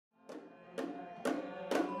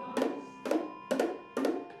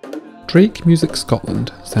Drake Music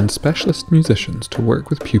Scotland sends specialist musicians to work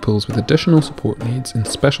with pupils with additional support needs in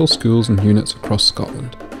special schools and units across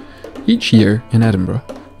Scotland. Each year in Edinburgh,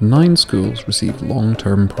 9 schools receive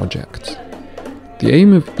long-term projects. The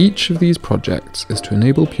aim of each of these projects is to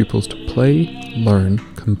enable pupils to play, learn,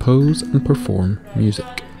 compose and perform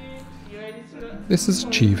music. This is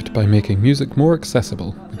achieved by making music more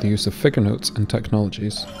accessible with the use of Figurenotes and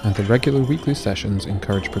technologies, and the regular weekly sessions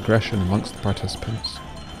encourage progression amongst the participants.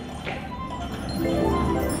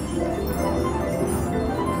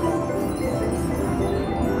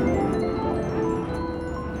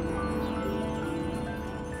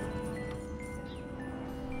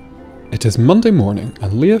 It is Monday morning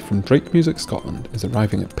and Leah from Drake Music Scotland is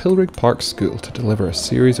arriving at Pilrig Park School to deliver a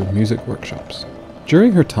series of music workshops.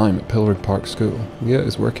 During her time at Pilrig Park School, Leah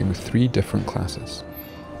is working with 3 different classes.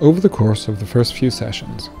 Over the course of the first few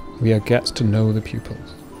sessions, Leah gets to know the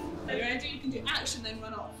pupils. Are you ready? You can do action then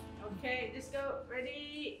run off. Okay, let's go.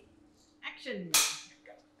 Ready? Action.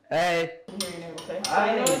 Hey.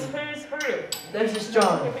 I know it's who's. This is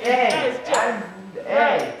John. Hey. And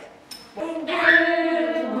hey.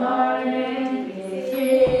 Good morning,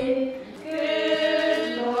 Vicky.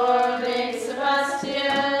 Good morning,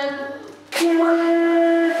 Sebastian. Good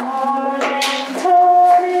morning,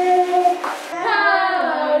 Tony.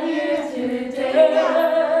 How are you today?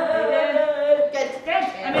 Good.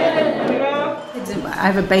 I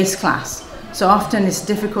have a bass class, so often it's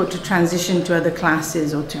difficult to transition to other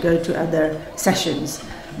classes or to go to other sessions.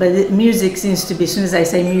 But the music seems to be, as soon as I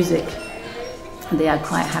say music, they are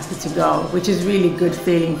quite happy to go, which is really good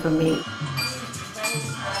feeling for me.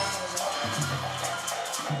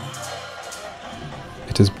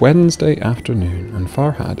 It is Wednesday afternoon and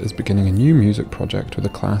Farhad is beginning a new music project with a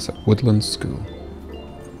class at Woodlands School.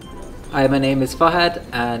 Hi, my name is Farhad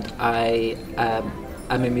and I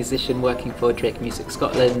am a musician working for Drake Music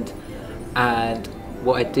Scotland, and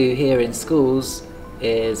what I do here in schools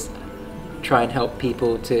is try and help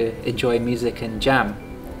people to enjoy music and jam.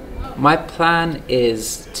 My plan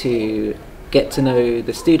is to get to know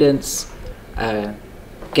the students,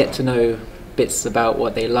 get to know bits about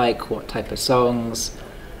what they like, what type of songs,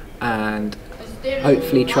 and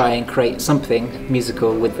hopefully try and create something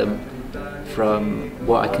musical with them from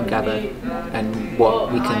what I can gather and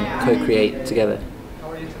what we can co-create together.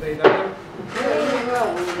 How are you today, Daniel?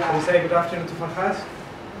 Can you say good afternoon to Farhad?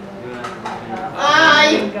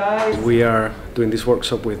 Hi! We are doing this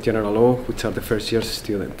workshop with General Law, which are the first year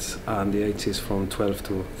students, and the age is from 12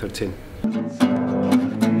 to 13.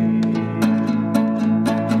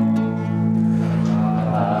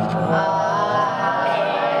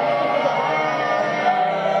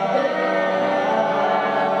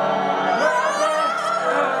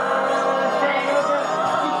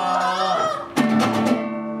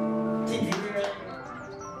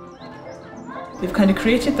 They've kind of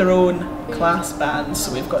created their own class bands,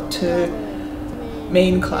 so we've got 2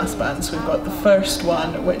 main class bands. We've got the first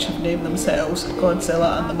one, which have named themselves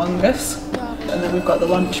Godzilla and the Mungus, and then we've got the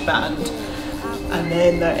lunch band, and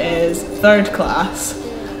then there is 3rd class,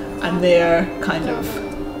 and they're kind of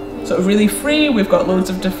sort of really free. We've got loads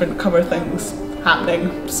of different cover things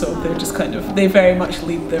happening, so they're just kind of, they very much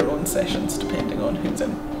lead their own sessions depending on who's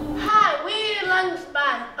in. Hi, we're lunch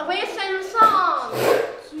band, and we sing songs.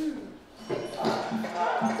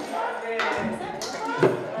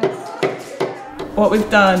 What we've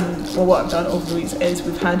done, well what I've done over the weeks is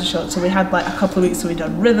we've had a shot, so we had like a couple of weeks so we've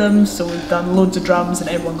done rhythms, so we've done loads of drums and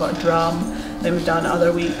everyone got a drum. Then we've done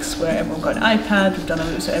other weeks where everyone got an iPad, we've done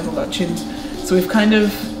other weeks where everyone got tunes. So we've kind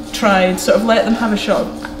of tried, sort of let them have a shot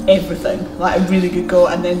of everything, like a really good go,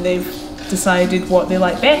 and then they've decided what they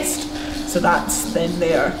like best. So that's then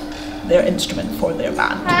their instrument for their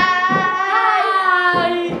band.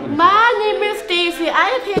 Hi! My name is Daisy,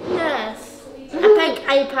 I'm a pianist. I play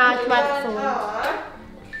iPad microphone.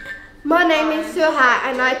 My name is Farhad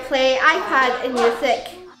and I play iPad and music.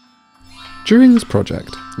 During this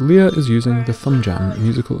project, Leah is using the Thumbjam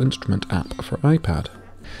musical instrument app for iPad.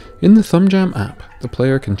 In the Thumbjam app, the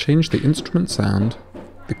player can change the instrument sound,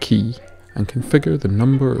 the key, and configure the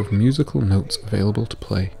number of musical notes available to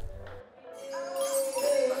play.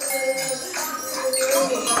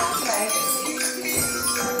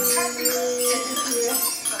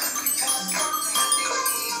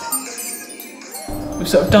 We've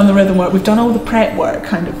sort of done the rhythm work, we've done all the prep work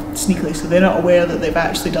kind of sneakily, so they're not aware that they've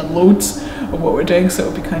actually done loads of what we're doing, so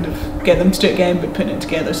it'll be kind of get them to do it again but putting it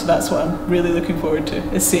together, so that's what I'm really looking forward to,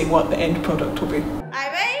 is seeing what the end product will be.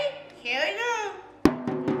 Alright, here we go.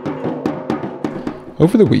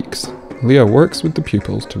 Over the weeks, Leah works with the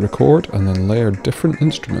pupils to record and then layer different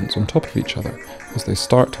instruments on top of each other as they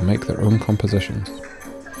start to make their own compositions.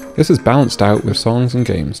 This is balanced out with songs and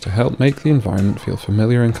games to help make the environment feel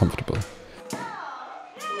familiar and comfortable.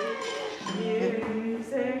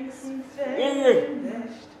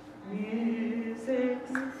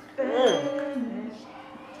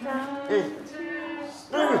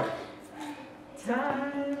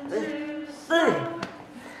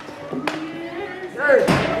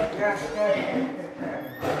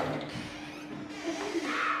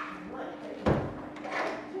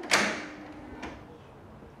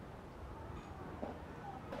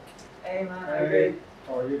 Hey,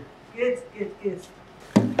 how are you? Good.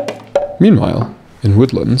 Meanwhile, in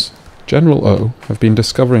Woodlands, General O have been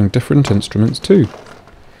discovering different instruments too.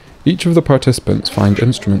 Each of the participants find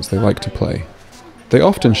instruments they like to play. They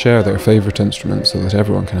often share their favourite instruments so that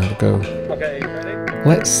everyone can have a go. Okay, ready?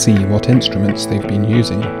 Let's see what instruments they've been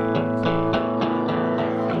using. Oh,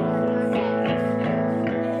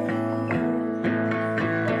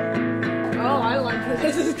 I like where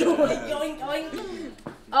this is going. Yoink, yoink.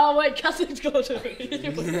 Oh wait, Catherine's got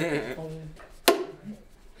it.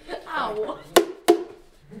 Ow.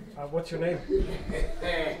 What's your name? Do you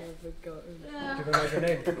know your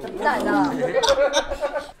name? No.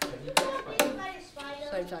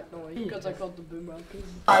 Same type noise, because I got the boomerang.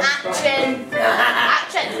 Action!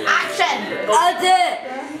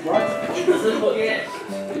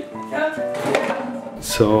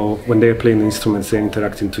 So when they are playing the instruments, they are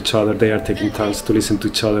interacting to each other, they are taking turns to listen to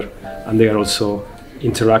each other, and they are also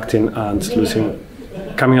interacting and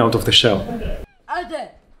coming out of the shell.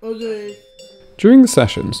 During the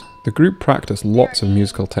sessions, the group practice lots of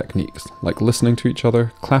musical techniques, like listening to each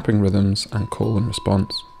other, clapping rhythms, and call and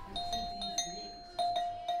response.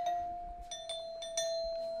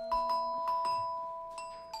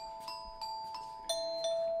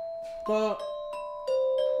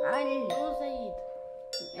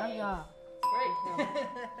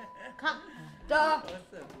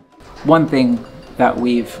 One thing that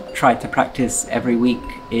we've tried to practice every week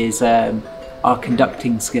is our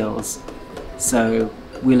conducting skills. So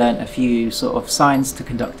we learnt a few sort of signs to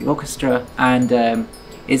conduct the orchestra, and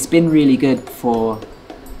it's been really good for,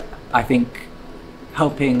 I think,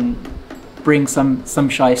 helping bring some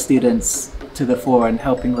shy students to the fore and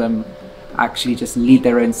helping them actually just lead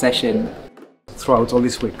their own session. Throughout all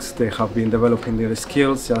these weeks, they have been developing their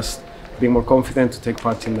skills, just being more confident to take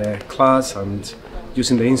part in the class and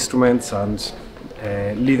using the instruments and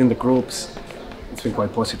leading the groups. It's been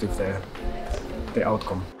quite positive, the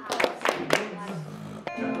outcome.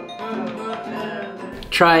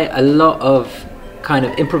 Try a lot of kind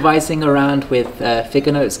of improvising around with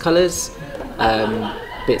Figurenotes colours,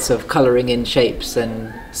 bits of colouring in shapes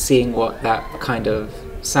and seeing what that kind of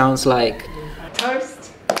sounds like.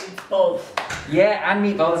 Toast, balls. Yeah, and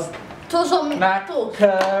meatballs.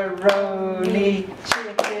 Macaroni,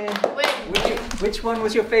 chicken. Which one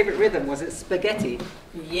was your favourite rhythm? Was it spaghetti?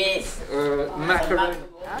 Yes. Or macaroni?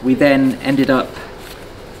 We then ended up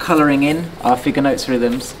colouring in our Figurenotes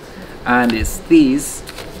rhythms, and it's these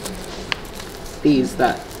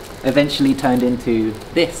that eventually turned into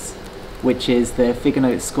this, which is the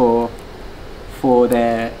Figurenotes score for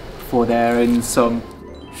their own song.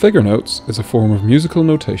 Figurenotes is a form of musical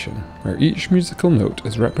notation where each musical note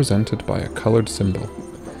is represented by a coloured symbol.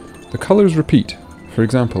 The colours repeat. For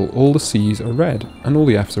example, all the C's are red and all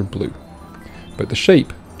the F's are blue. But the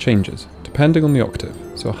shape changes depending on the octave,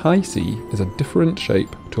 so a high C is a different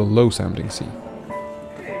shape to a low sounding C.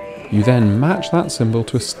 You then match that symbol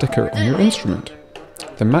to a sticker on your instrument.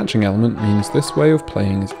 The matching element means this way of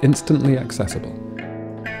playing is instantly accessible.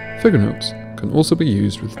 Figurenotes can also be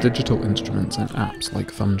used with digital instruments and apps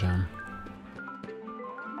like Thumbjam.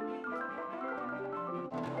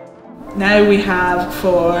 Now we have,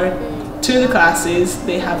 for two of the classes,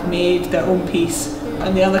 they have made their own piece,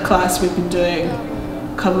 and the other class we've been doing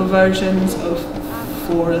cover versions of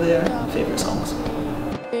 4 of their favourite songs.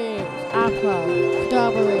 Big apple,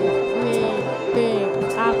 strawberry, big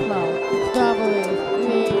apple, strawberry,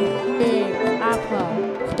 big apple,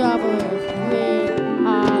 strawberry,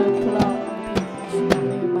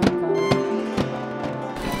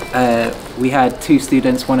 we had 2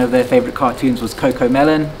 students, one of their favourite cartoons was Coco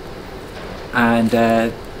Melon, and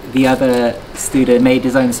the other student made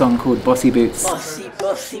his own song called Bossy Boots. Bossy,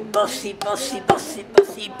 bossy, bossy, bossy, bossy,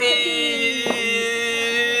 bossy boots.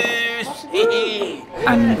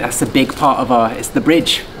 And that's a big part of it's the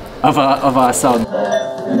bridge of our song.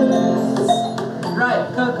 Right,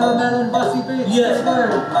 Coco Melon, bossy boots. Yes.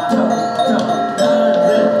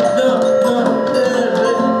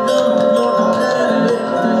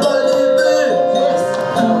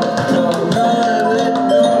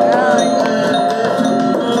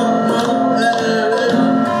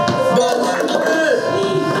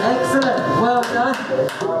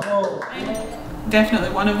 Definitely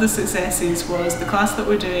one of the successes was the class that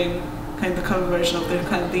we're doing, kind of the cover version of, the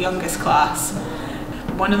kind of the youngest class.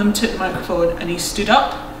 One of them took the microphone and he stood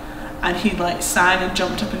up and he like sang and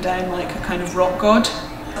jumped up and down like a kind of rock god.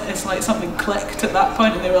 It's like something clicked at that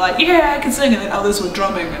point and they were like, yeah, I can sing, and then others were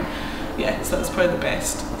drumming, and yeah, so that was probably the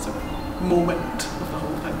best sort of moment of the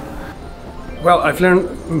whole thing. Well, I've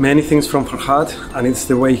learned many things from Farhad, and it's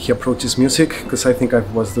the way he approaches music, because I think I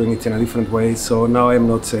was doing it in a different way, so now I'm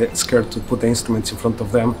not scared to put the instruments in front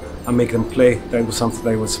of them and make them play. That was something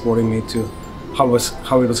that was worrying me too, how he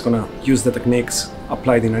was going to use the techniques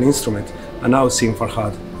applied in an instrument, and now seeing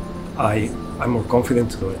Farhad, I'm more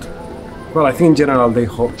confident to do it. Well, I think in general they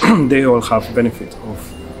all have benefit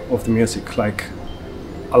of the music, like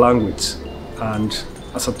a language and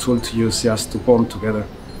as a tool to use just to bond together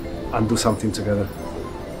and do something together.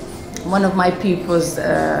 One of my pupils,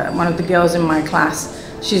 one of the girls in my class,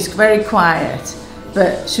 she's very quiet, but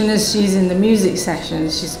as soon as she's in the music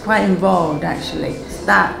sessions, she's quite involved actually.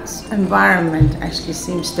 That environment actually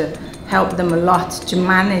seems to help them a lot to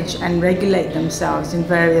manage and regulate themselves in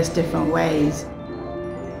various different ways.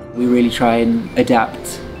 We really try and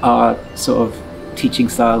adapt our sort of teaching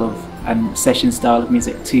style and session style of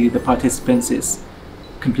music to the participants. It's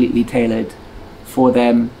completely tailored for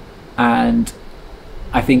them, and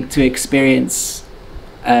I think to experience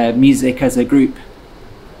music as a group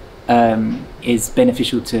is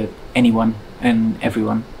beneficial to anyone and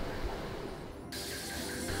everyone.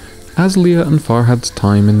 As Leah and Farhad's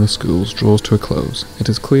time in the schools draws to a close, it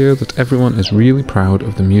is clear that everyone is really proud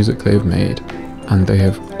of the music they have made, and they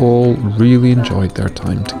have all really enjoyed their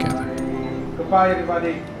time together. Goodbye,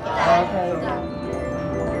 everybody. Okay.